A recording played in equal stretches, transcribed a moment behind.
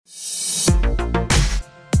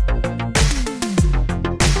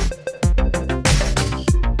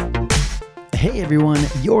Hey everyone,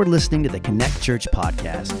 you're listening to the Connect Church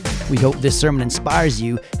podcast. We hope this sermon inspires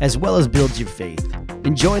you as well as builds your faith.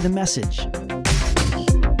 Enjoy the message.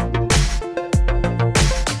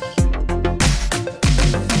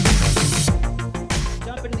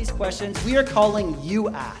 Jump into these questions. We are calling You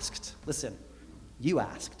Asked. Listen, you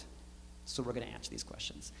asked. So we're going to answer these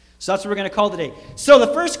questions. So that's what we're going to call today. So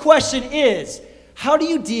the first question is, how do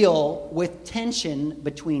you deal with tension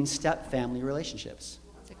between step-family relationships?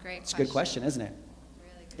 It's a good question, isn't it?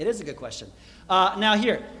 Really good. It is a good question. Now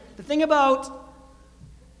here, the thing about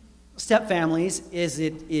step-families is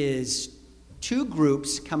it is two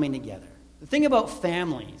groups coming together. The thing about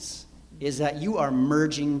families is that you are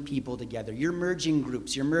merging people together. You're merging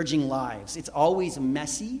groups. You're merging lives. It's always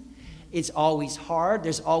messy. It's always hard.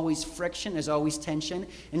 There's always friction. There's always tension.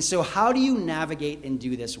 And so how do you navigate and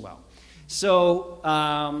do this well? So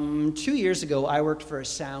 2 years ago, I worked for a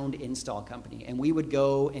sound install company, and we would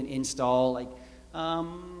go and install, I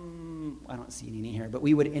don't see any here, but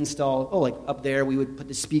we would install, up there, we would put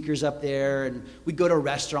the speakers up there, and we'd go to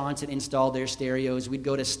restaurants and install their stereos. We'd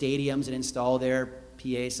go to stadiums and install their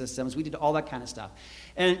PA systems. We did all that kind of stuff.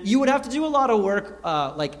 And you would have to do a lot of work,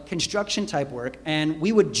 like construction-type work, and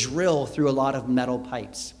we would drill through a lot of metal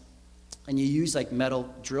pipes. And you use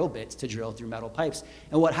metal drill bits to drill through metal pipes.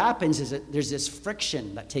 And what happens is that there's this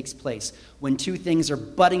friction that takes place when two things are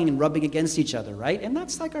butting and rubbing against each other, right? And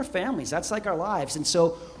that's like our families. That's like our lives. And so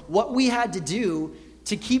what we had to do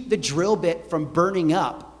to keep the drill bit from burning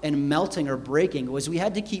up and melting or breaking was we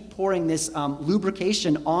had to keep pouring this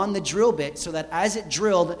lubrication on the drill bit so that as it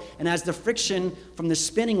drilled and as the friction from the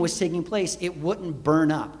spinning was taking place, it wouldn't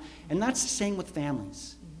burn up. And that's the same with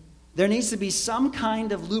families. There needs to be some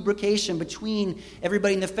kind of lubrication between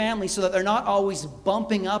everybody in the family so that they're not always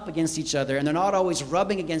bumping up against each other and they're not always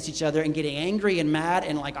rubbing against each other and getting angry and mad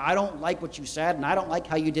and I don't like what you said and I don't like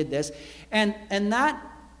how you did this. And that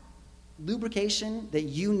lubrication that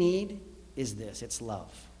you need is this. It's love.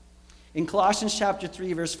 In Colossians chapter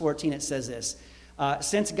 3, verse 14, it says this,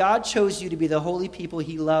 since God chose you to be the holy people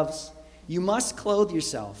he loves, you must clothe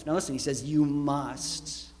yourself. Now listen, he says you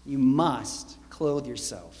must clothe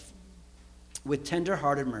yourself with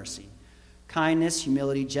tender-hearted mercy, kindness,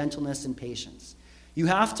 humility, gentleness, and patience. You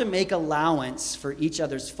have to make allowance for each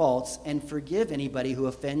other's faults and forgive anybody who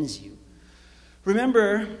offends you.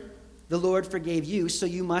 Remember, the Lord forgave you, so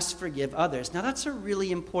you must forgive others. Now, that's a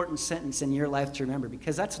really important sentence in your life to remember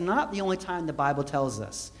because that's not the only time the Bible tells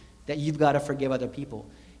us that you've got to forgive other people.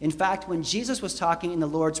 In fact, when Jesus was talking in the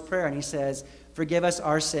Lord's Prayer and he says, forgive us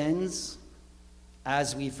our sins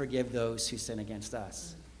as we forgive those who sin against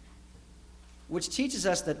us, which teaches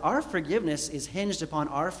us that our forgiveness is hinged upon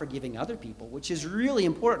our forgiving other people, which is really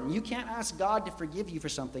important. You can't ask God to forgive you for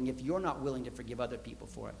something if you're not willing to forgive other people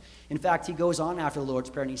for it. In fact, he goes on after the Lord's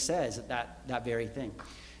Prayer and he says that very thing.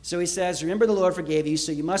 So he says, remember the Lord forgave you,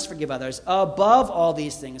 so you must forgive others. Above all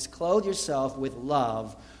these things, clothe yourself with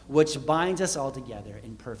love, which binds us all together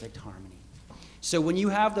in perfect harmony. So when you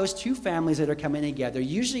have those two families that are coming together,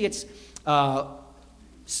 usually it's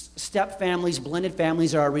step families, blended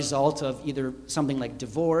families are a result of either something like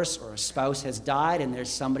divorce or a spouse has died and there's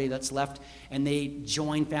somebody that's left and they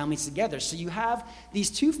join families together. So you have these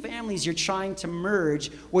two families you're trying to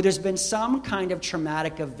merge where there's been some kind of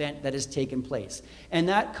traumatic event that has taken place. And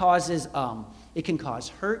that causes, it can cause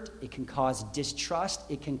hurt, it can cause distrust,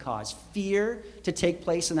 it can cause fear to take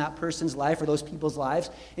place in that person's life or those people's lives.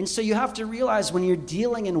 And so you have to realize when you're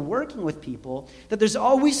dealing and working with people that there's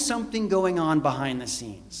always something going on behind the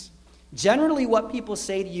scenes. Generally, what people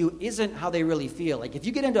say to you isn't how they really feel. Like if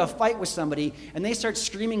you get into a fight with somebody and they start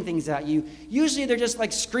screaming things at you, usually they're just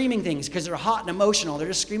screaming things because they're hot and emotional. They're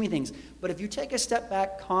just screaming things. But if you take a step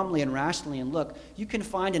back calmly and rationally and look, you can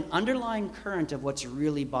find an underlying current of what's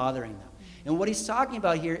really bothering them. And what he's talking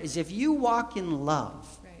about here is if you walk in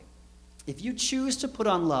love, right, if you choose to put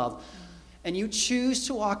on love, and you choose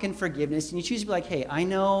to walk in forgiveness, and you choose to be like, hey, I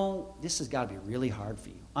know this has got to be really hard for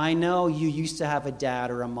you. I know you used to have a dad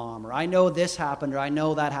or a mom, or I know this happened, or I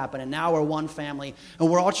know that happened, and now we're one family, and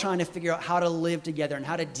we're all trying to figure out how to live together and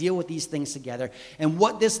how to deal with these things together, and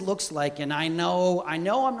what this looks like, and I know I'm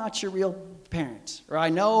not your real parent, or I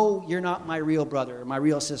know you're not my real brother or my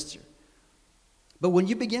real sister. But when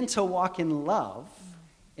you begin to walk in love,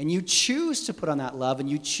 and you choose to put on that love, and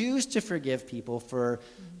you choose to forgive people for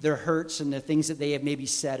their hurts and the things that they have maybe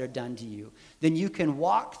said or done to you, then you can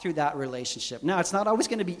walk through that relationship. Now, it's not always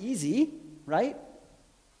going to be easy, right?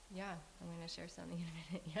 Yeah, I'm going to share something in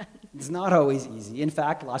a minute, yeah. It's not always easy. In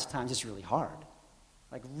fact, lots of times it's really hard,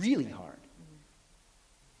 really hard. Mm-hmm.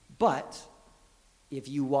 But if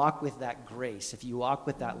you walk with that grace, if you walk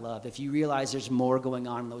with that love, if you realize there's more going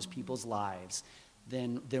on in those people's lives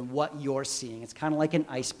than what you're seeing, it's kind of like an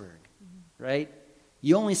iceberg, right?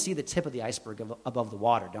 You only see the tip of the iceberg above the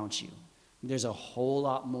water, don't you? There's a whole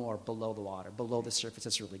lot more below the water, below the surface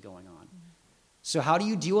that's really going on. So how do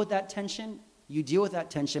you deal with that tension? You deal with that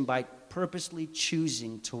tension by purposely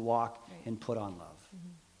choosing to walk and put on love.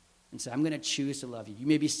 And say, I'm going to choose to love you. You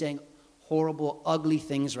may be saying horrible, ugly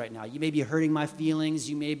things right now. You may be hurting my feelings.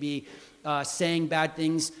 You may be saying bad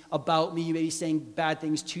things about me. You may be saying bad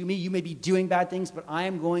things to me. You may be doing bad things, but I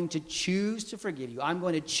am going to choose to forgive you. I'm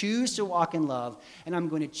going to choose to walk in love, and I'm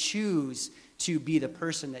going to choose to be the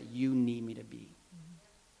person that you need me to be.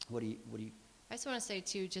 What do you? I just want to say,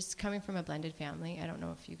 too, just coming from a blended family, I don't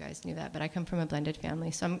know if you guys knew that, but I come from a blended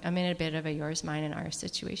family, so I'm in a bit of a yours, mine, and ours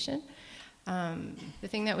situation. The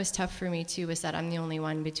thing that was tough for me, too, was that I'm the only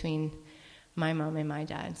one between my mom and my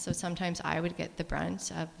dad. So sometimes I would get the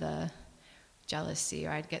brunt of the jealousy,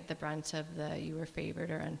 or I'd get the brunt of the you were favored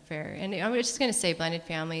or unfair. And I'm just going to say blended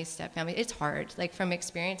families, step family, it's hard. Like from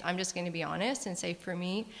experience, I'm just going to be honest and say for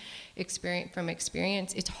me, from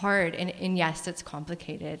experience, it's hard. And yes, it's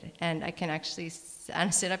complicated. And I can actually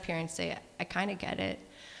sit up here and say, I kind of get it.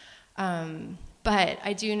 But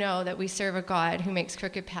I do know that we serve a God who makes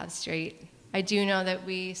crooked paths straight. I do know that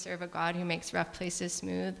we serve a God who makes rough places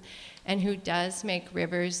smooth and who does make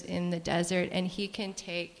rivers in the desert. And he can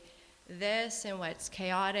take this and what's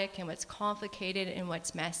chaotic and what's complicated and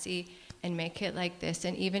what's messy and make it like this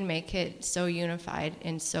and even make it so unified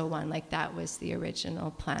and so one. Like that was the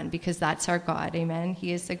original plan, because that's our God. Amen.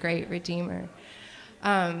 He is the great Redeemer.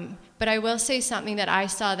 But I will say something that I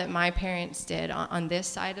saw that my parents did on this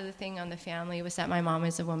side of the thing, on the family, was that my mom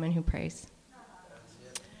is a woman who prays.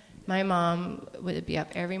 My mom would be up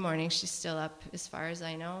every morning. She's still up, as far as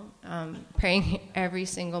I know, praying every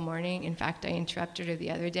single morning. In fact, I interrupted her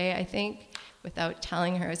the other day, I think, without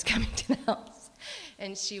telling her I was coming to the house.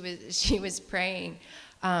 And she was praying.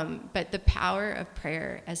 But the power of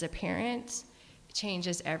prayer as a parent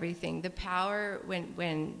changes everything. The power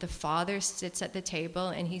when the father sits at the table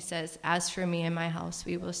and he says, as for me and my house,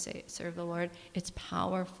 we will serve the Lord, it's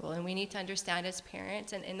powerful. And we need to understand as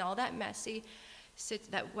parents, and all that messy,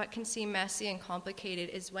 that what can seem messy and complicated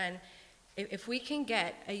is when, if we can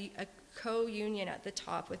get a co-union at the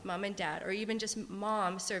top with mom and dad, or even just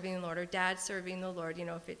mom serving the Lord or dad serving the Lord,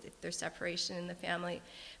 if there's separation in the family.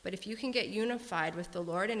 But if you can get unified with the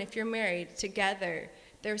Lord, and if you're married together,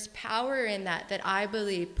 there's power in that I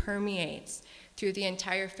believe permeates through the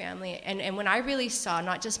entire family. And when I really saw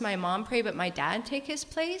not just my mom pray, but my dad take his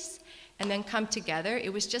place and then come together,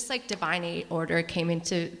 it was just like divine order came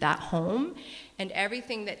into that home. And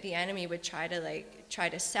everything that the enemy would try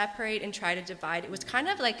to separate and try to divide, it was kind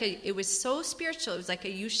of like it was so spiritual. It was like a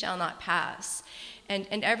you shall not pass. And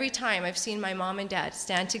every time I've seen my mom and dad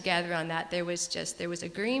stand together on that, there was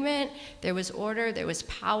agreement, there was order, there was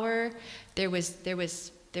power, there was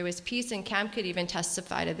peace. And Cam could even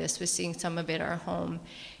testify to this, with seeing some of it at our home.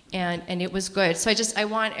 And it was good. So I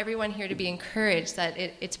want everyone here to be encouraged that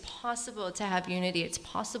it's possible to have unity. It's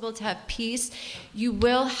possible to have peace. You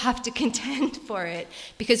will have to contend for it,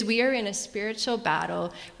 because we are in a spiritual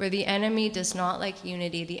battle where the enemy does not like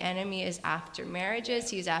unity. The enemy is after marriages.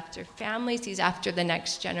 He's after families. He's after the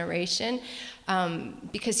next generation,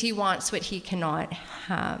 because he wants what he cannot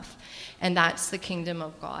have. And that's the kingdom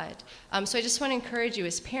of God. So I just want to encourage you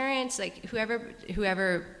as parents, like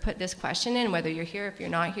whoever put this question in, whether you're here, if you're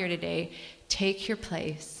not here today, take your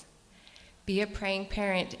place. Be a praying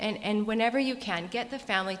parent. And whenever you can, get the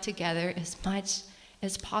family together as much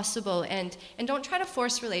as possible. And don't try to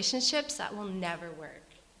force relationships. That will never work.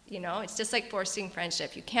 It's just like forcing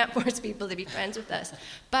friendship. You can't force people to be friends with us.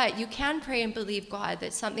 But you can pray and believe God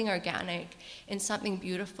that something organic and something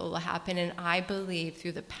beautiful will happen. And I believe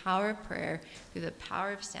through the power of prayer, through the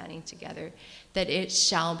power of standing together, that it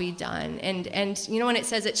shall be done. And when it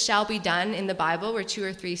says it shall be done in the Bible, where 2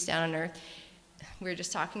 or 3 stand on earth, we were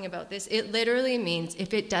just talking about this, it literally means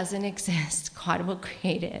if it doesn't exist, God will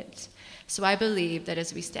create it. So I believe that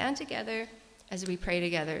as we stand together, as we pray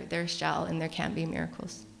together, there shall and there can be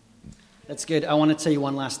miracles. That's good. I want to tell you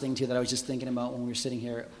one last thing, too, that I was just thinking about when we were sitting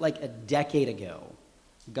here. Like a decade ago,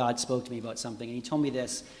 God spoke to me about something, and he told me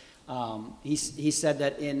this. He said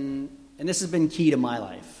that and this has been key to my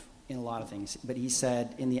life in a lot of things, but he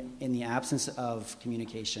said in the absence of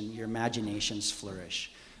communication, your imaginations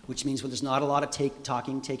flourish. which means when there's not a lot of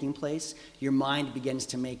talking taking place, your mind begins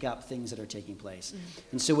to make up things that are taking place.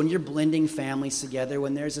 And so when you're blending families together,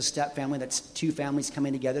 when there's a step family that's two families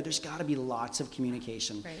coming together, there's got to be lots of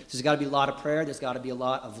communication. Right. There's got to be a lot of prayer. There's got to be a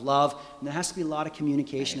lot of love. And there has to be a lot of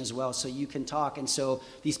communication as well, so you can talk. And so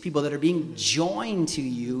these people that are being joined to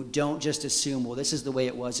you don't just assume, well, this is the way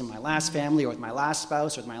it was in my last family or with my last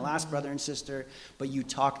spouse or with my last brother and sister, but you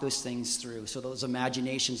talk those things through so those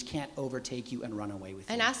imaginations can't overtake you and run away with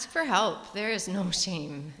you. And ask for help. There is no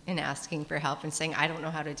shame in asking for help and saying, I don't know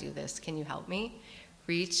how to do this. Can you help me?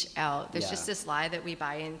 Reach out. There's just this lie that we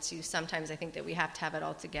buy into. Sometimes I think that we have to have it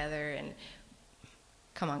all together, and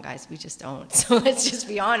come on, guys, we just don't. So let's just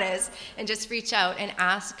be honest and just reach out and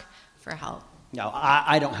ask for help. No,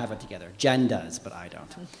 I don't have it together. Jen does, but I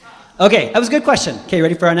don't. Okay, that was a good question. Okay,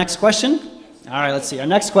 ready for our next question? All right, let's see. Our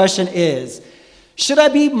next question is, should I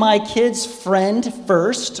be my kid's friend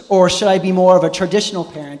first, or should I be more of a traditional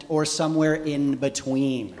parent, or somewhere in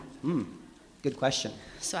between? Good question.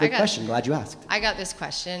 Good question. Glad you asked. I got this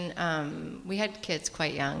question. We had kids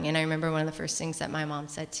quite young, and I remember one of the first things that my mom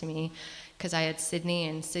said to me, because I had Sydney,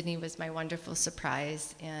 and Sydney was my wonderful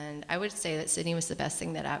surprise. And I would say that Sydney was the best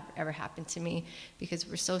thing that ever happened to me, because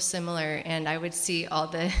we're so similar, and I would see all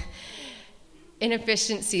the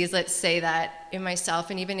inefficiencies, let's say, that in myself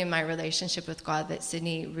and even in my relationship with God, that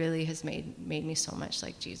Sydney really has made me so much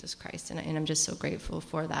like Jesus Christ, and I'm just so grateful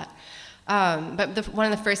for that. But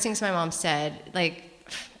one of the first things my mom said, like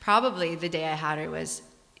probably the day I had her, was,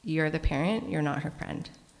 "You're the parent, you're not her friend."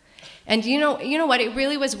 And you know what? It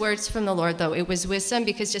really was words from the Lord, though. It was wisdom,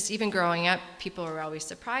 because just even growing up, people were always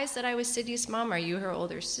surprised that I was Sydney's mom. Are you her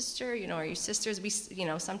older sister? Are you sisters? We,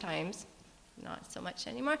 sometimes. Not so much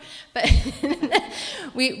anymore, but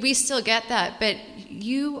we still get that. But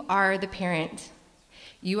you are the parent.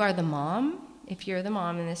 You are the mom. If you're the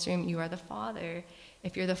mom in this room, you are the father.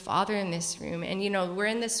 If you're the father in this room, and we're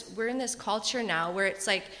in this culture now where it's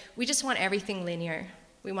like we just want everything linear.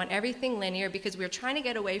 We want everything linear because we're trying to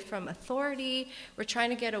get away from authority. We're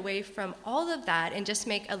trying to get away from all of that and just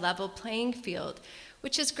make a level playing field,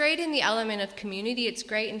 which is great in the element of community. It's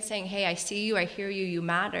great in saying, hey, I see you, I hear you, you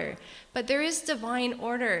matter. But there is divine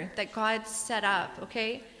order that God set up,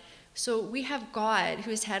 okay? So we have God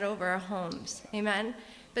who is head over our homes, amen?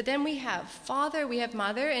 But then we have father, we have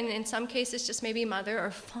mother, and in some cases just maybe mother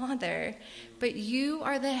or father. But you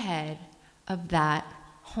are the head of that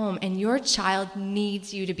home, and your child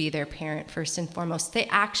needs you to be their parent first and foremost. They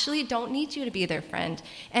actually don't need you to be their friend.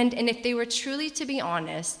 And if they were truly to be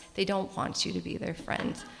honest, they don't want you to be their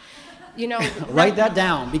friend. Write that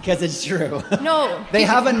down, because it's true. No, they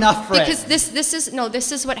have enough friends. Because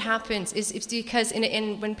this is what happens. It's because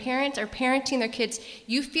when parents are parenting their kids,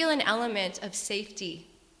 you feel an element of safety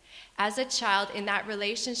as a child in that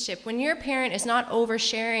relationship. When your parent is not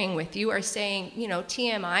oversharing with you or saying,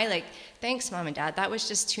 TMI, like, thanks, Mom and Dad, that was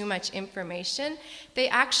just too much information, they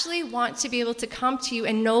actually want to be able to come to you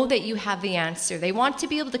and know that you have the answer. They want to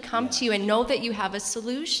be able to come to you and know that you have a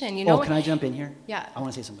solution. Can I jump in here? Yeah. I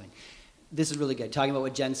want to say something. This is really good, talking about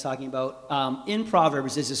what Jen's talking about. In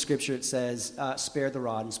Proverbs, there's a scripture that says, spare the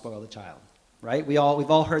rod and spoil the child. Right? We've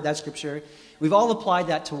all heard that scripture. We've all applied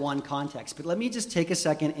that to one context. But let me just take a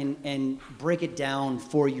second and break it down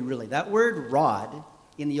for you, really. That word rod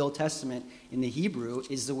in the Old Testament, in the Hebrew,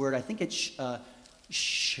 is the word, I think it's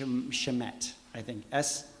shemet, I think.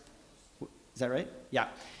 Is that right? Yeah.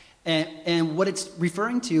 And what it's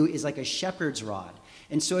referring to is like a shepherd's rod.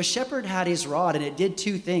 And so a shepherd had his rod, and it did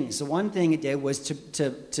two things. The one thing it did was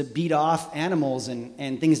to beat off animals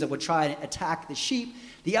and things that would try to attack the sheep.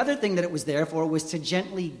 The other thing that it was there for was to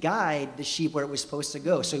gently guide the sheep where it was supposed to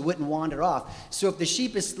go, so he wouldn't wander off. So if the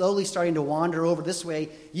sheep is slowly starting to wander over this way,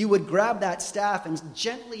 you would grab that staff and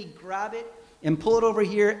gently grab it and pull it over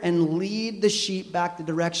here and lead the sheep back the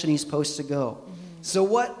direction he's supposed to go. Mm-hmm. So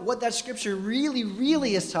what that scripture really,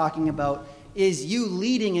 really is talking about is you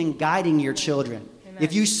leading and guiding your children. Amen.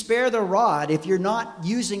 If you spare the rod, if you're not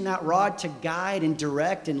using that rod to guide and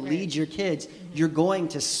direct and lead your kids, you're going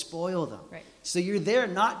to spoil them. Right. So you're there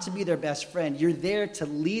not to be their best friend. You're there to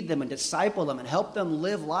lead them and disciple them and help them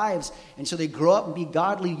live lives, and so they grow up and be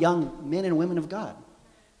godly young men and women of God.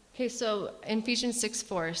 Okay, so Ephesians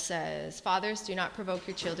 6:4 says, "Fathers, do not provoke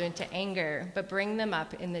your children to anger, but bring them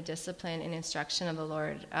up in the discipline and instruction of the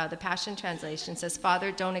Lord." The Passion Translation says,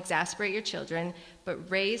 "Father, don't exasperate your children, but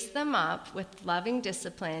raise them up with loving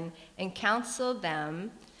discipline and counsel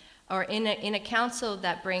them, or in a counsel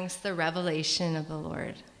that brings the revelation of the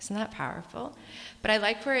Lord." Isn't that powerful? But I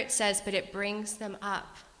like where it says, but it brings them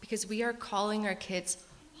up, because we are calling our kids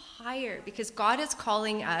higher, because God is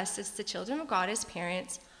calling us as the children of God, as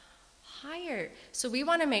parents, higher. So we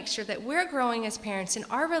want to make sure that we're growing as parents in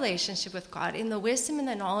our relationship with God, in the wisdom and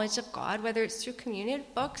the knowledge of God, whether it's through communion,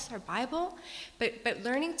 books, or Bible, but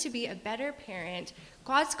learning to be a better parent.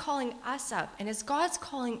 God's calling us up, and as God's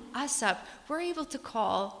calling us up, we're able to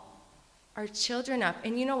call our children up.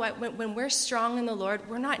 And you know what? When we're strong in the Lord,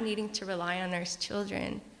 we're not needing to rely on our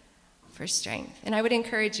children for strength. And I would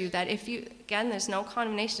encourage you that if you, again, there's no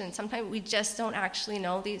condemnation. Sometimes we just don't actually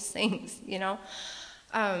know these things, you know.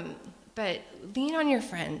 But lean on your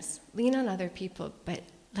friends, lean on other people, but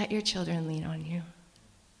let your children lean on you,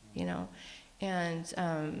 you know. And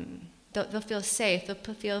they'll feel safe.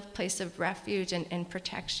 They'll feel a place of refuge and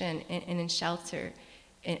protection and in shelter,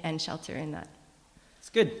 and shelter in that. It's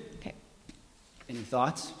good. Okay. Any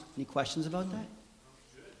thoughts? Any questions about that?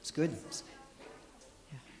 It's good.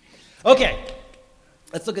 Okay,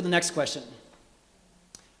 let's look at the next question.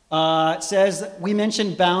 It says, we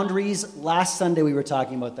mentioned boundaries. Last Sunday we were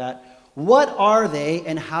talking about that. What are they,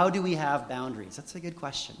 and how do we have boundaries? That's a good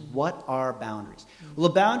question. What are boundaries? Well,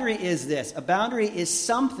 a boundary is this. A boundary is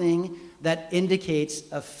something that indicates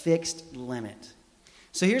a fixed limit.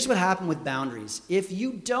 So here's what happened with boundaries. If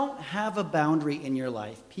you don't have a boundary in your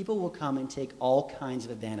life, people will come and take all kinds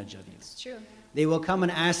of advantage of you. It's true. They will come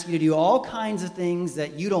and ask you to do all kinds of things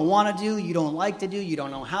that you don't want to do, you don't like to do, you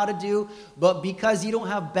don't know how to do. But because you don't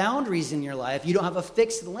have boundaries in your life, you don't have a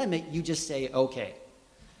fixed limit, you just say, okay.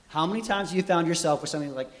 How many times have you found yourself with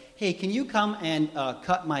something like, hey, can you come and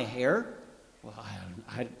cut my hair? Well,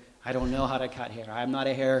 I don't know how to cut hair. I'm not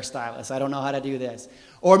a hairstylist. I don't know how to do this.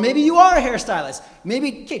 Or maybe you are a hairstylist.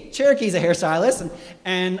 Maybe Cherokee's a hairstylist.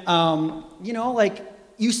 And you know, like,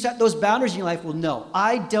 you set those boundaries in your life. Well, no,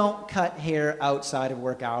 I don't cut hair outside of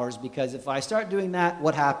work hours, because if I start doing that,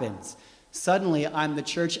 what happens? Suddenly, I'm the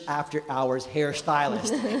church after hours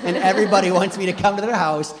hairstylist, and everybody wants me to come to their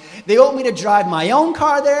house. They want me to drive my own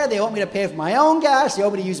car there. They want me to pay for my own gas. They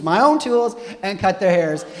want me to use my own tools and cut their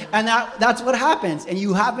hairs. And that's what happens, and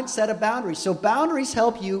you haven't set a boundary. So boundaries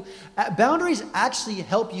help you. Boundaries actually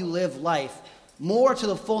help you live life more to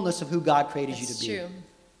the fullness of who God created you to be. That's true.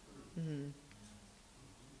 Mm-hmm.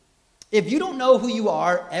 If you don't know who you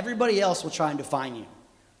are, everybody else will try and define you.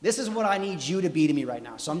 This is what I need you to be to me right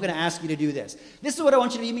now, so I'm going to ask you to do this. This is what I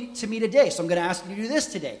want you to be to me today, so I'm going to ask you to do this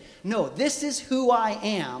today. No, this is who I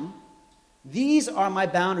am. These are my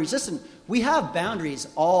boundaries. Listen, we have boundaries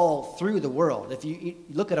all through the world. If you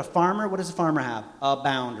look at a farmer, what does a farmer have? A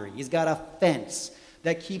boundary. He's got a fence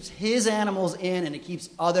that keeps his animals in and it keeps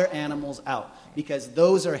other animals out, because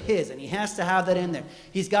those are his, and he has to have that in there.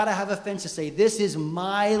 He's got to have a fence to say, this is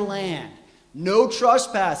my land. No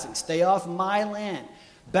trespassing. Stay off my land.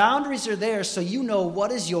 Boundaries are there so you know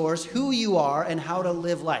what is yours, who you are, and how to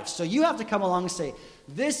live life. So you have to come along and say,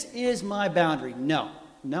 this is my boundary. No,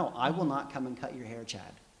 I will not come and cut your hair, Chad.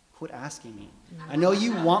 Quit asking me. I know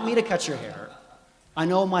you want me to cut your hair. I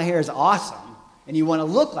know my hair is awesome, and you want to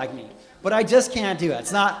look like me. But I just can't do it.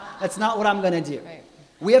 That's not what I'm going to do. Right.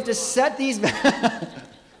 We have to set these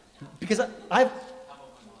because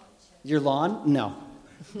your lawn?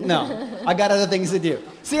 No, I got other things to do.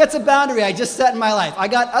 See, that's a boundary I just set in my life. I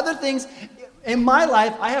got other things in my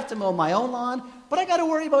life. I have to mow my own lawn, but I got to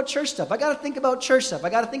worry about church stuff. I got to think about church stuff.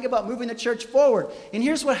 I got to think about moving the church forward. And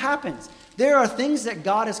here's what happens. There are things that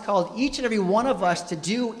God has called each and every one of us to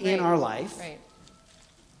do in our life. Right.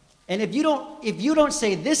 And if you don't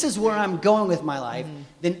say, this is where I'm going with my life,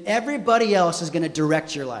 then everybody else is going to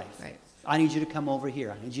direct your life. Right. I need you to come over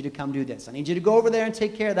here. I need you to come do this. I need you to go over there and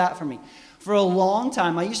take care of that for me. For a long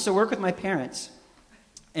time, I used to work with my parents.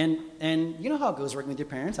 And you know how it goes working with your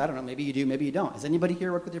parents. I don't know. Maybe you do, maybe you don't. Has anybody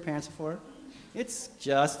here worked with your parents before? It's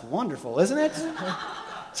just wonderful, isn't it?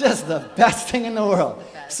 Just the best thing in the world.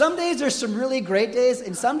 Some days there's some really great days,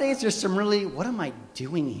 and some days there's some really, what am I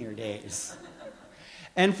doing here days?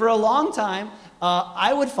 And for a long time,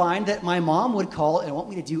 I would find that my mom would call and want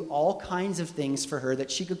me to do all kinds of things for her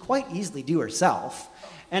that she could quite easily do herself.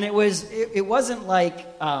 And it wasn't like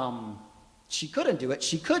she couldn't do it.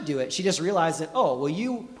 She could do it. She just realized that, oh, well,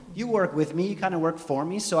 you work with me. You kind of work for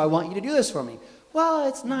me, so I want you to do this for me. Well,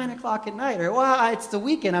 it's 9 o'clock at night, or, well, it's the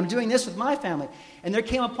weekend. I'm doing this with my family. And there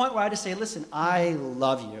came a point where I had to say, listen, I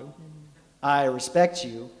love you. I respect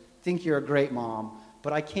you. Think you're a great mom.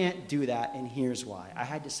 But I can't do that, and here's why. I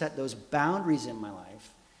had to set those boundaries in my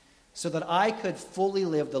life so that I could fully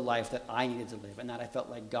live the life that I needed to live and that I felt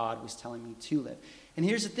like God was telling me to live. And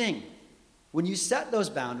here's the thing. When you set those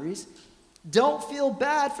boundaries, don't feel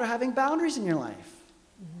bad for having boundaries in your life.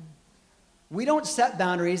 Mm-hmm. We don't set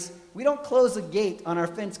boundaries. We don't close the gate on our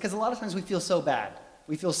fence because a lot of times we feel so bad.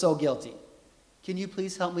 We feel so guilty. Can you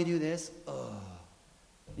please help me do this?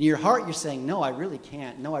 In your heart, you're saying, no, I really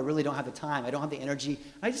can't. No, I really don't have the time. I don't have the energy.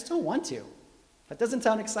 I just don't want to. That doesn't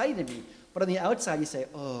sound exciting to me. But on the outside, you say,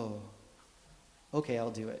 oh, okay,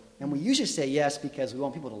 I'll do it. And we usually say yes because we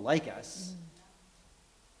want people to like us.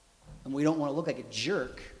 And we don't want to look like a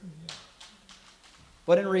jerk.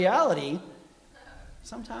 But in reality,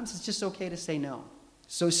 sometimes it's just okay to say no.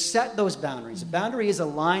 So set those boundaries. A boundary is a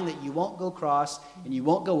line that you won't go across, and you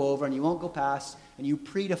won't go over, and you won't go past, and you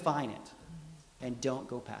predefine it. And don't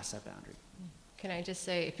go past that boundary. Can I just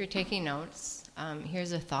say, if you're taking notes,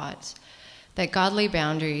 here's a thought. That godly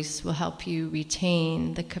boundaries will help you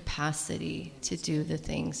retain the capacity to do the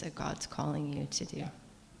things that God's calling you to do.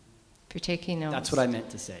 If you're taking notes. That's what I meant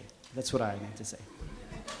to say. That's what I meant to say.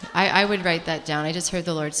 I would write that down. I just heard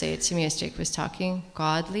the Lord say it to me as Jake was talking.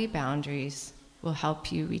 Godly boundaries will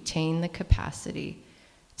help you retain the capacity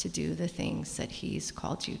to do the things that He's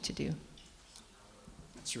called you to do.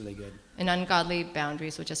 That's really good. And ungodly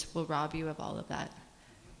boundaries will rob you of all of that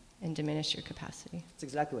and diminish your capacity. That's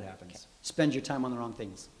exactly what happens. Okay. Spend your time on the wrong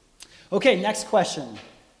things. Okay, next question.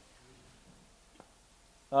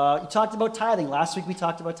 You talked about tithing. Last week we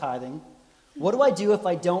talked about tithing. What do I do if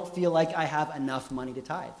I don't feel like I have enough money to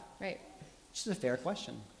tithe? Right. Which is a fair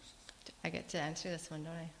question. I get to answer this one,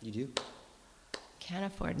 don't I? You do. Can't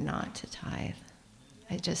afford not to tithe.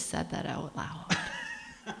 I just said that out loud.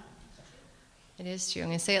 It is true. I'm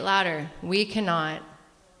going to say it louder. We cannot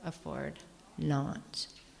afford not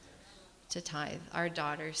to tithe. Our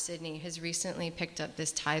daughter, Sydney, has recently picked up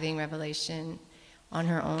this tithing revelation on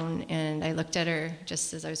her own, and I looked at her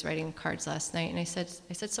just as I was writing cards last night, and I said,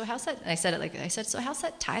 so how's that? And I said it like, so how's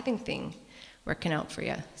that tithing thing working out for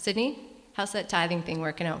you? Sydney, how's that tithing thing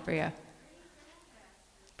working out for you?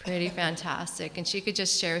 Pretty fantastic. And she could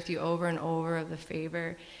just share with you over and over of the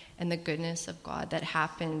favor and the goodness of God that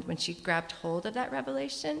happened when she grabbed hold of that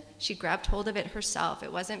revelation. She grabbed hold of it herself.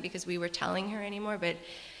 It wasn't because we were telling her anymore, but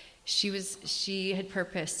she had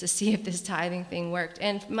purpose to see if this tithing thing worked.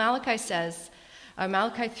 And Malachi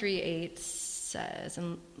 3:8 says,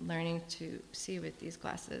 I'm learning to see with these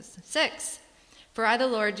glasses, 6, for I, the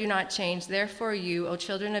Lord, do not change. Therefore you, O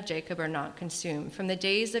children of Jacob, are not consumed. From the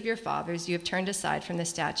days of your fathers you have turned aside from the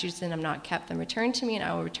statutes and have not kept them. Return to me and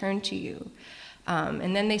I will return to you.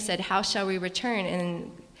 And then they said, how shall we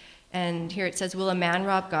return? And here it says, will a man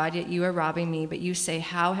rob God? Yet you are robbing me. But you say,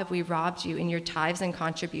 how have we robbed you? In your tithes and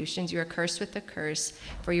contributions you are cursed with the curse,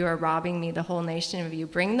 for you are robbing me, the whole nation of you.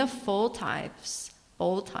 Bring the full tithes,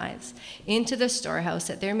 into the storehouse,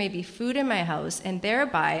 that there may be food in my house, and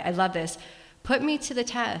thereby, I love this, put me to the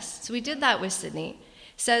test. So we did that with Sydney.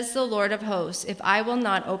 Says the Lord of hosts, if I will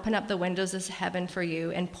not open up the windows of heaven for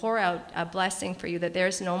you and pour out a blessing for you, that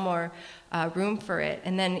there's no more room for it.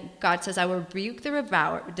 And then God says, I will rebuke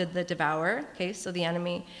the devourer, okay, so the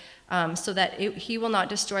enemy, so that he will not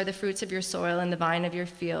destroy the fruits of your soil, and the vine of your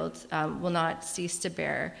field will not cease to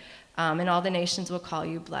bear. And all the nations will call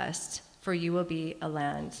you blessed, for you will be a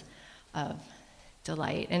land of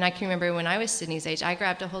delight. And I can remember when I was Sydney's age, I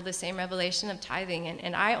grabbed a hold of the same revelation of tithing,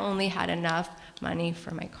 and I only had enough money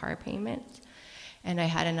for my car payment, and I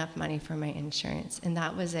had enough money for my insurance, and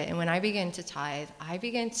that was it. And when I began to tithe, I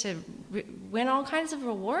began to win all kinds of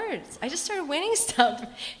rewards. I just started winning stuff.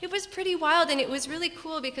 It was pretty wild, and it was really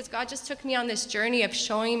cool because God just took me on this journey of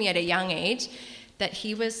showing me at a young age that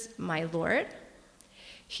He was my Lord,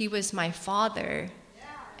 He was my Father,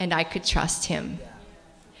 and I could trust Him.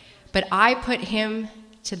 But I put Him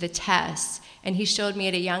to the test, and He showed me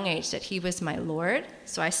at a young age that He was my Lord.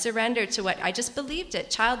 So I surrendered to what I just believed it,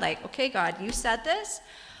 childlike. Okay, God, you said this.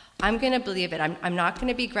 I'm going to believe it. I'm not going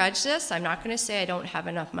to begrudge this. I'm not going to say I don't have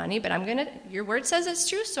enough money, but your word says it's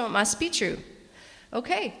true, so it must be true.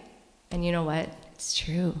 Okay. And you know what? It's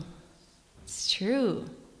true. It's true.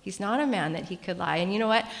 He's not a man that He could lie. And you know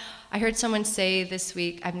what? I heard someone say this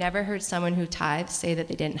week, I've never heard someone who tithes say that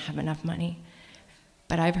they didn't have enough money.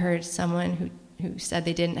 But I've heard someone who said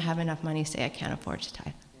they didn't have enough money say, I can't afford to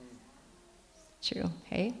tithe. True,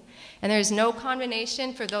 hey? And there's no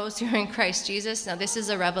condemnation for those who are in Christ Jesus. Now, this is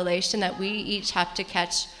a revelation that we each have to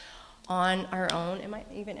catch on our own. Am I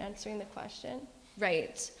even answering the question?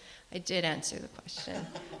 Right, I did answer the question.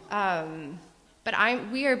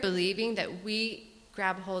 But we are believing that we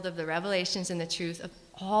grab hold of the revelations and the truth of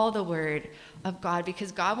all the Word of God,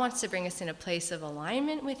 because God wants to bring us in a place of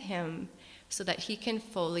alignment with Him, so that He can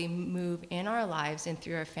fully move in our lives and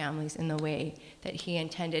through our families in the way that He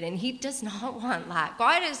intended. And He does not want lack.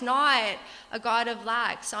 God is not a God of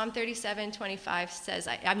lack. Psalm 37:25 says,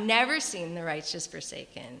 I've never seen the righteous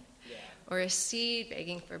forsaken, or a seed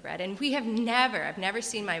begging for bread. And I've never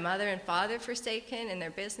seen my mother and father forsaken in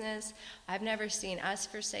their business. I've never seen us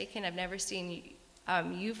forsaken. I've never seen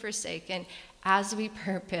you forsaken, as we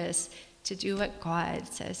purpose to do what God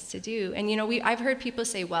says to do. And, I've heard people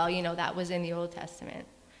say, well, that was in the Old Testament.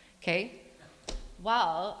 Okay?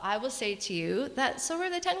 Well, I will say to you that so were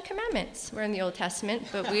the 10 Commandments. We're in the Old Testament,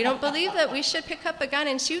 but we don't believe that we should pick up a gun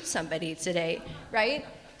and shoot somebody today, right?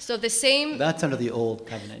 So the same... That's under the Old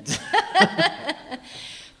Covenant.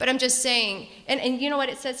 But I'm just saying, and you know what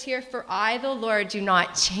it says here? For I, the Lord, do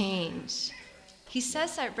not change. He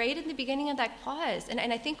says that right in the beginning of that clause.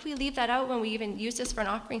 And I think we leave that out when we even use this for an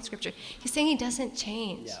offering scripture. He's saying he doesn't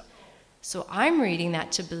change. Yeah. So I'm reading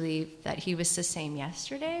that to believe that he was the same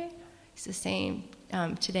yesterday, he's the same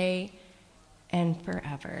today, and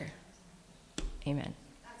forever. Amen.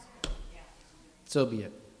 So be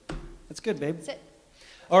it. That's good, babe. That's it.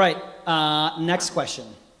 All right, next question.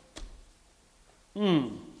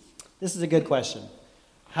 This is a good question.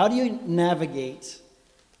 How do you navigate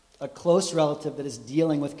a close relative that is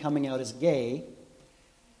dealing with coming out as gay?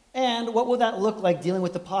 And what will that look like dealing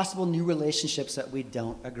with the possible new relationships that we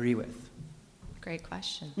don't agree with? Great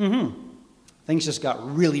question. Things just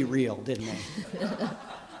got really real, didn't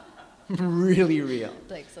they? Really real.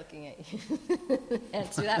 Blake's looking at you.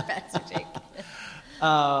 Answer that, Pastor Jake.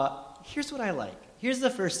 Here's what I like. Here's the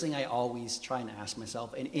first thing I always try and ask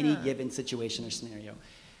myself in any given situation or scenario.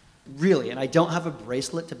 Really, and I don't have a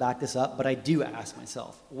bracelet to back this up, but I do ask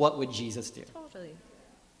myself, what would Jesus do? Totally.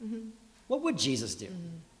 What would Jesus do?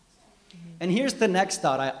 And here's the next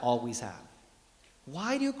thought I always have.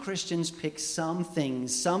 Why do Christians pick some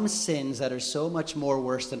things, some sins that are so much more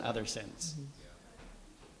worse than other sins?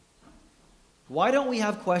 Why don't we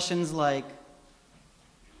have questions like,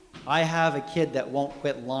 I have a kid that won't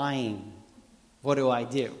quit lying. What do I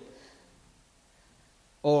do?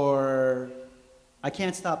 Or, I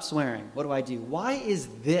can't stop swearing. What do I do? Why is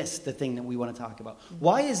this the thing that we want to talk about?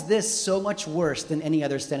 Why is this so much worse than any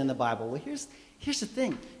other sin in the Bible? Well, here's the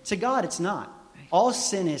thing. To God, it's not. All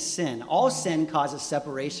sin is sin. All sin causes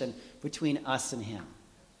separation between us and him.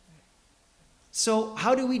 So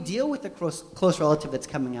how do we deal with a close relative that's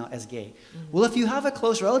coming out as gay? Well, if you have a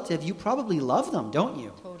close relative, you probably love them, don't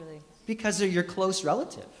you? Totally. Because they're your close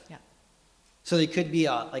relative. Yeah. So they could be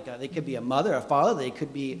they could be a mother, a father, they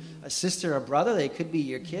could be a sister, a brother, they could be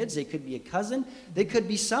your kids, they could be a cousin, they could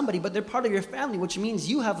be somebody, but they're part of your family, which means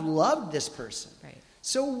you have loved this person. Right.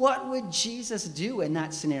 So what would Jesus do in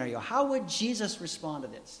that scenario? How would Jesus respond to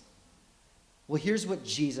this? Well, here's what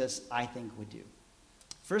Jesus, I think, would do.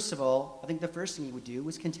 First of all, I think the first thing he would do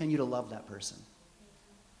was continue to love that person.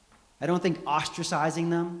 I don't think ostracizing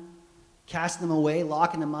them, casting them away,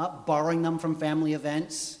 locking them up, borrowing them from family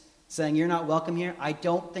events, saying you're not welcome here, I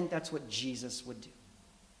don't think that's what Jesus would do.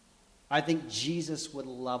 I think Jesus would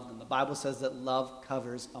love them. The Bible says that love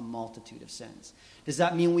covers a multitude of sins. Does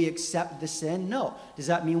that mean we accept the sin? No. Does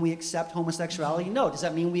that mean we accept homosexuality? No. Does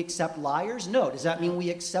that mean we accept liars? No. Does that mean we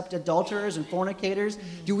accept adulterers and fornicators?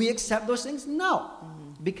 Do we accept those things? No.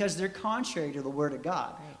 Because they're contrary to the Word of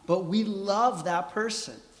God. Right. But we love that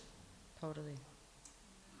person. Totally.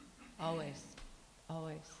 Always.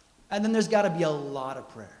 Always. And then there's got to be a lot of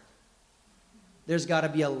prayer. There's got to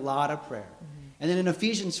be a lot of prayer. And then in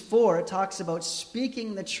Ephesians 4, it talks about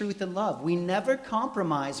speaking the truth in love. We never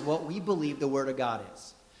compromise what we believe the Word of God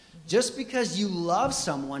is. Just because you love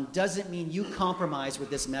someone doesn't mean you compromise what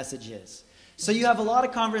this message is. So you have a lot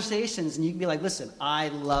of conversations and you can be like, listen, I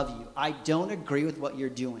love you. I don't agree with what you're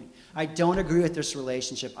doing. I don't agree with this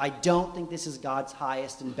relationship. I don't think this is God's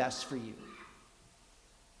highest and best for you.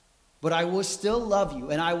 But I will still love you,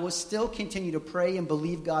 and I will still continue to pray and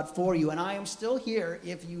believe God for you, and I am still here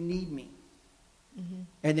if you need me.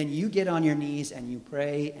 And then you get on your knees and you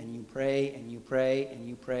pray and you pray and you pray and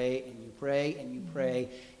you pray and you pray and you pray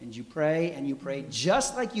and you pray and you pray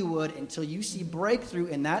just like you would until you see breakthrough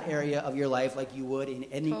in that area of your life like you would in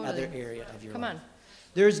any other area of your life. Come on.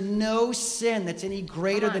 There's no sin that's any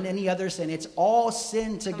greater than any other sin. It's all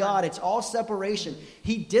sin to God. It's all separation.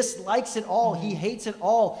 He dislikes it all. He hates it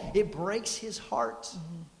all. It breaks his heart.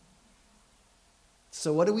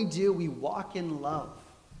 So what do? We walk in love.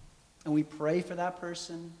 And we pray for that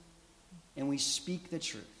person. And we speak the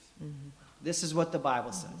truth. This is what the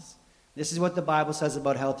Bible says. This is what the Bible says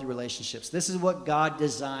about healthy relationships. This is what God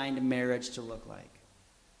designed marriage to look like.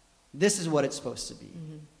 This is what it's supposed to be.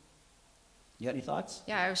 You got any thoughts?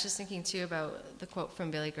 Yeah, I was just thinking, too, about the quote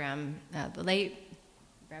from Billy Graham, the late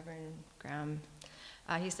Reverend Graham.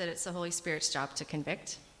 He said it's the Holy Spirit's job to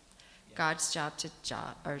convict, God's job to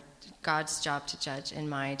judge, and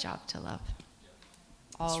my job to love.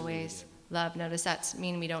 Always love. Now, does that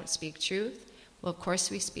mean we don't speak truth? Well, of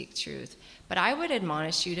course we speak truth. But I would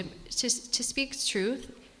admonish you to speak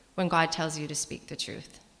truth when God tells you to speak the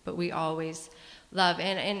truth. But we always love.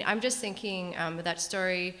 And I'm just thinking of that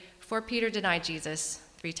story, before Peter denied Jesus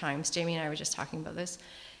 3 times. Jamie and I were just talking about this.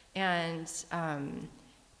 And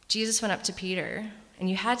Jesus went up to Peter, and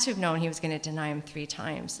you had to have known he was going to deny him 3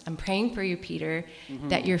 times. I'm praying for you, Peter,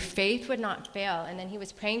 that your faith would not fail. And then he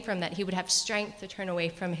was praying for him that he would have strength to turn away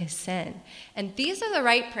from his sin. And these are the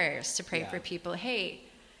right prayers to pray for people. Hey,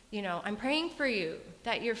 you know, I'm praying for you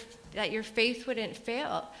that your faith wouldn't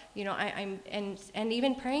fail. You know, and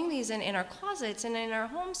even praying these in our closets and in our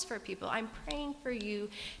homes for people. I'm praying for you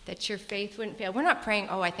that your faith wouldn't fail. We're not praying,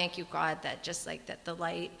 oh, I thank you, God, that just like that the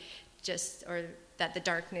light or that the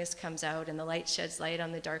darkness comes out and the light sheds light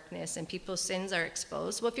on the darkness and people's sins are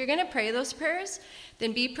exposed. Well, if you're going to pray those prayers,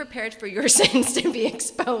 then be prepared for your sins to be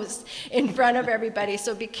exposed in front of everybody.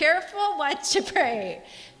 So be careful what you pray,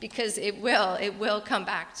 because it will come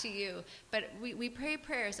back to you. But we pray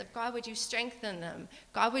prayers of, God, would you strengthen them?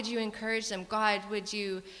 God, would you encourage them? God, would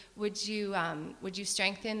you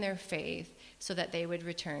strengthen their faith, so that they would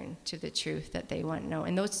return to the truth that they want to know.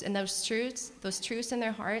 And those truths in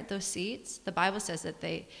their heart, those seeds, the Bible says that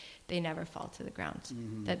they never fall to the ground,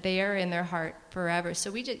 that they are in their heart forever.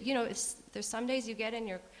 So we just, you know, there's some days you get in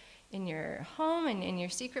your home and in your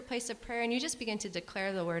secret place of prayer, and you just begin to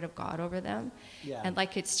declare the word of God over them, and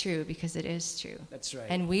like it's true, because it is true. That's right.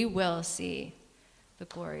 And we will see the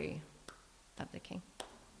glory of the King.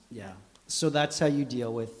 Yeah. So that's how you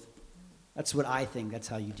deal with. That's what I think. That's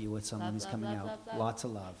how you deal with someone who's coming out. Love. Lots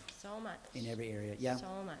of love. So much. In every area. Yeah. So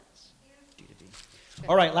much.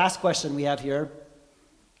 All right, last question we have here.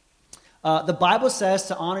 The Bible says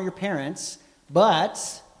to honor your parents,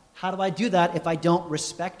 but how do I do that if I don't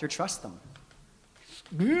respect or trust them?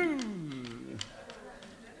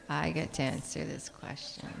 I get to answer this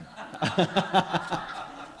question.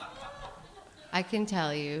 I can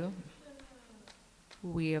tell you,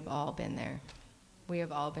 we have all been there. We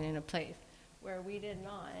have all been in a place where we did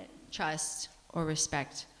not trust or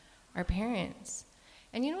respect our parents.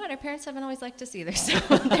 And you know what? Our parents haven't always liked us either. So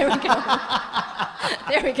there we go.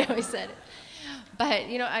 There we go. We said it. But,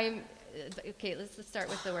 you know, okay, let's start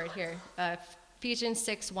with the word here. Ephesians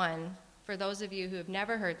 6:1. For those of you who have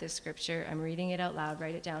never heard this scripture, I'm reading it out loud.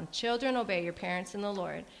 Write it down. Children, obey your parents in the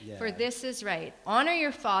Lord, for this is right. Honor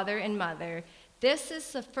your father and mother. This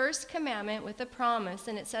is the first commandment with a promise,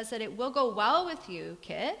 and it says that it will go well with you,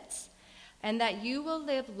 kids, and that you will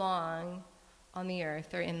live long on the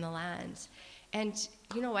earth or in the land. And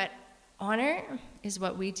you know what? Honor is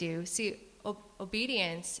what we do. See,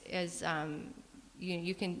 obedience is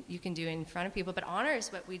you can do in front of people, but honor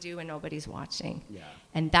is what we do when nobody's watching. Yeah.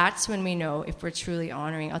 And that's when we know if we're truly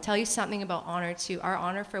honoring. I'll tell you something about honor too. Our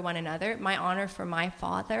honor for one another, my honor for my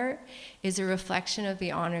father, is a reflection of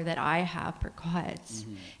the honor that I have for God's.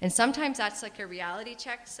 And sometimes that's like a reality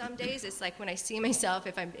check. Some days it's like when I see myself,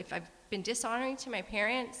 if I've been dishonoring to my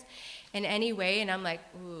parents in any way, and I'm like,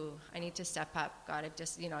 ooh, I need to step up. God,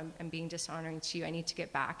 I'm being dishonoring to you. I need to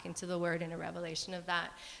get back into the word and a revelation of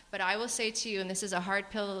that. But I will say to you, and this is a hard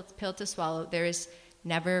pill to swallow, there is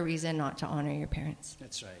never a reason not to honor your parents.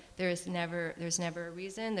 That's right. There's never a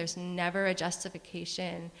reason. There's never a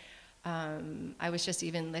justification. I was just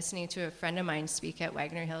even listening to a friend of mine speak at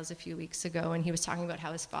Wagner Hills a few weeks ago, and he was talking about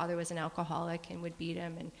how his father was an alcoholic and would beat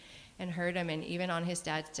him and hurt him, and even on his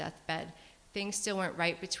dad's deathbed, things still weren't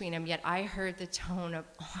right between them. Yet I heard the tone of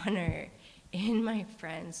honor in my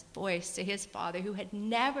friend's voice to his father, who had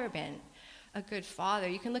never been a good father.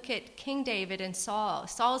 You can look at King David and Saul.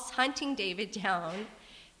 Saul's hunting David down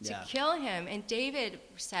to kill him, and David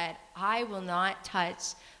said, I will not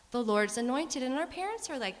touch the Lord's anointed. And our parents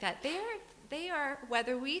are like that. They are,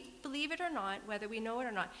 whether we believe it or not, whether we know it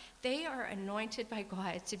or not, they are anointed by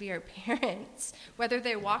God to be our parents. Whether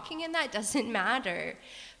they're walking in that doesn't matter.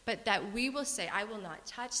 But that we will say, I will not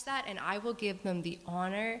touch that, and I will give them the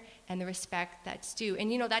honor and the respect that's due.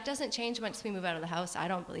 And, you know, that doesn't change once we move out of the house, I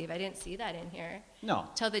don't believe. I didn't see that in here. No.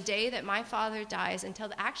 Till the day that my father dies, until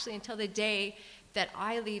the day that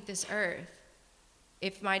I leave this earth.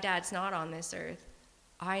 If my dad's not on this earth,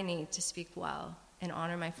 I need to speak well and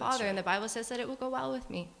honor my father. Right. And the Bible says that it will go well with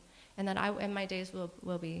me, and that my days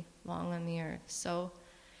will be long on the earth. So,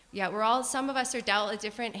 yeah, some of us are dealt a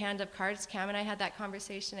different hand of cards. Cam and I had that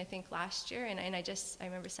conversation, I think, last year, and I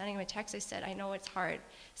remember sending him a text. I said, I know it's hard.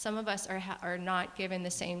 Some of us are not given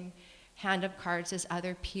the same hand of cards as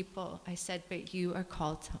other people. I said, but you are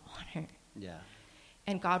called to honor. Yeah.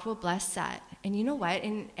 And God will bless that. And you know what?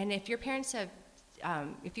 And if your parents have,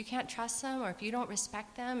 if you can't trust them, or if you don't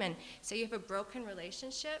respect them, and say you have a broken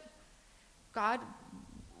relationship, God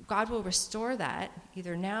will restore that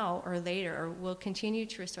either now or later, or will continue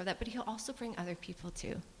to restore that. But he'll also bring other people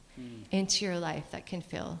too into your life that can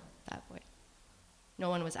fill that void. no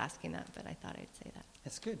one was asking that, but I thought I'd say that.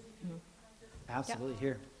 That's good. Absolutely.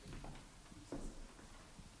 Here.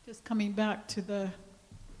 Just coming back to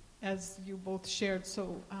as you both shared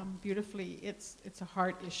so beautifully, it's a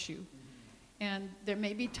heart issue. And there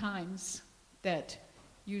may be times that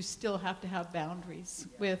you still have to have boundaries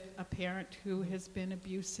with a parent who has been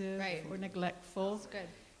abusive or neglectful. That's good.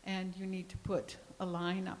 And you need to put a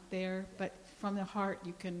line up there. But from the heart,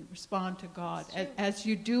 you can respond to God. As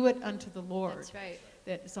you do it unto the Lord. That's right.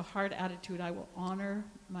 That it's a hard attitude. I will honor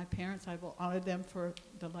my parents. I will honor them for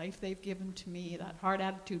the life they've given to me, that hard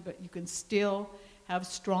attitude. But you can still have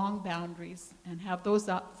strong boundaries and have those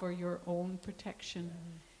up for your own protection,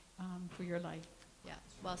 for your life. Yeah,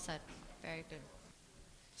 well said. Very good.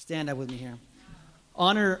 Stand up with me here.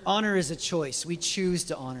 Honor is a choice. We choose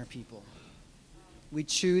to honor people. We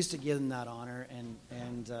choose to give them that honor.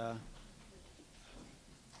 And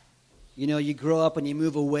you grow up and you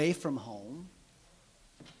move away from home.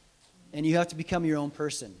 And you have to become your own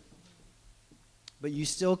person. But you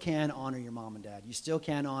still can honor your mom and dad. You still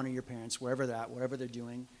can honor your parents wherever they're at, whatever they're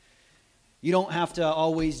doing. You don't have to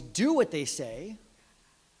always do what they say,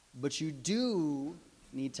 but you do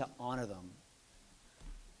need to honor them.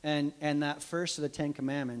 And that first of the 10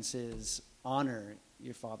 Commandments is honor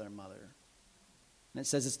your father and mother. And it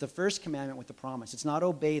says it's the first commandment with the promise. It's not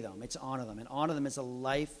obey them, it's honor them. And honor them is a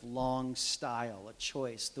lifelong style, a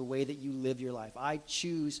choice, the way that you live your life. I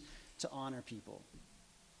choose to honor people.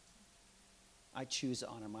 I choose to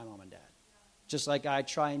honor my mom and dad. Just like I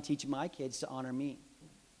try and teach my kids to honor me.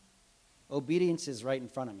 Obedience is right in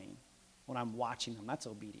front of me. When I'm watching them, that's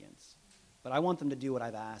obedience. But I want them to do what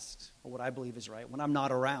I've asked or what I believe is right when I'm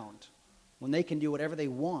not around. When they can do whatever they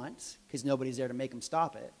want because nobody's there to make them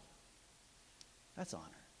stop it, that's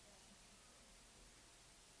honor.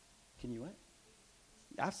 Can you what?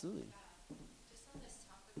 Absolutely. Just on this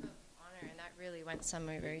topic of honor, and that really went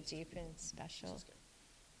somewhere very deep and special.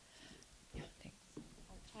 Yeah, thanks.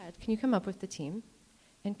 Todd, can you come up with the team?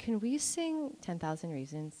 And can we sing 10,000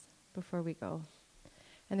 Reasons before we go?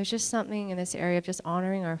 And there's just something in this area of just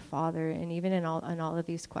honoring our Father, and even in all of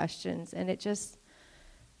these questions. And it just,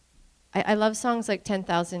 I love songs like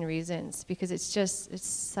 10,000 Reasons because it's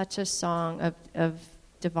such a song of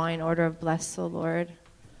divine order of bless the Lord,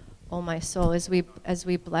 oh my soul. As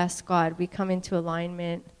we bless God, we come into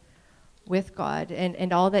alignment with God,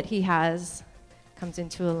 and all that He has comes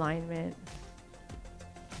into alignment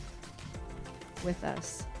with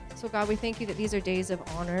us. So God, we thank you that these are days of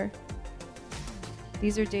honor.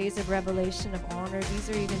 These are days of revelation of honor. These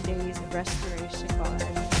are even days of restoration, God.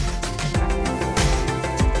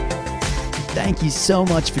 Thank you so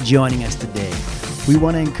much for joining us today. We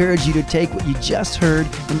want to encourage you to take what you just heard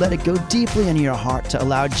and let it go deeply into your heart to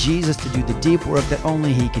allow Jesus to do the deep work that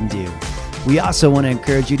only He can do. We also want to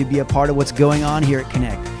encourage you to be a part of what's going on here at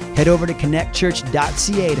Connect. Head over to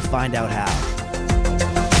connectchurch.ca to find out how.